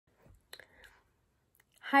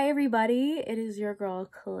Hi everybody, it is your girl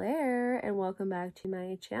Claire and welcome back to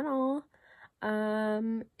my channel.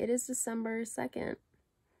 It is December 2nd.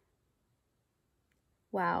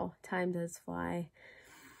 Wow, time does fly.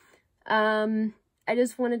 I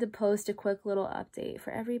just wanted to post a quick little update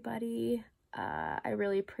for everybody. I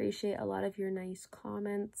really appreciate a lot of your nice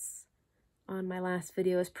comments on my last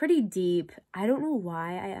video. It's pretty deep. I don't know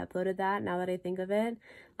why I uploaded that now that I think of it.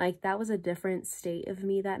 Like, that was a different state of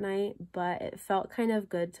me that night, but it felt kind of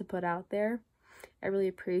good to put out there. I really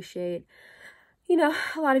appreciate, you know,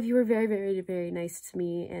 a lot of you were very, very, very nice to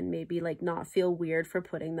me and maybe like not feel weird for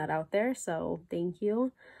putting that out there. So thank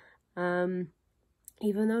you. Even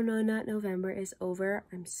though not November is over,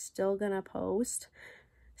 I'm still gonna post,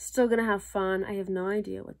 still gonna have fun. I have no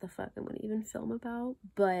idea what the fuck I'm gonna even film about,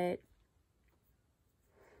 but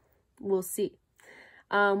we'll see.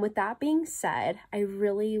 With that being said, I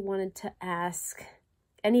really wanted to ask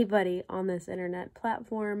anybody on this internet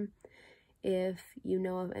platform if you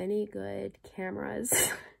know of any good cameras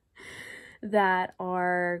that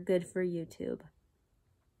are good for YouTube.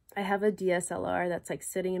 I have a DSLR that's like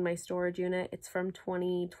sitting in my storage unit. It's from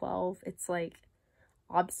 2012. It's like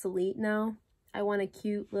obsolete now. I want a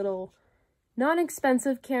cute little,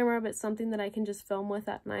 non-expensive camera, but something that I can just film with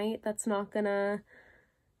at night that's not gonna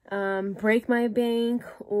break my bank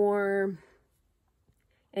or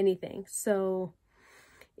anything. So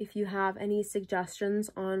if you have any suggestions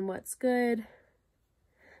on what's good,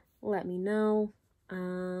 let me know.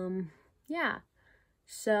 Yeah,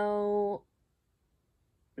 so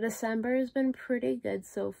December has been pretty good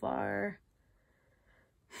so far.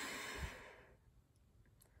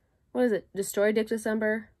 What is it? Destroy Dick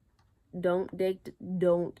December? Don't dick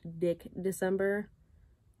December?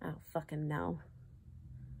 I don't fucking know.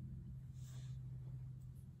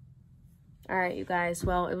 All right, you guys.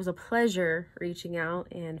 Well, it was a pleasure reaching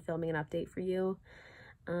out and filming an update for you.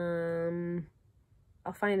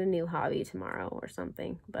 I'll find a new hobby tomorrow or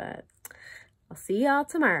something, but I'll see y'all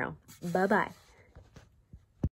tomorrow. Bye-bye.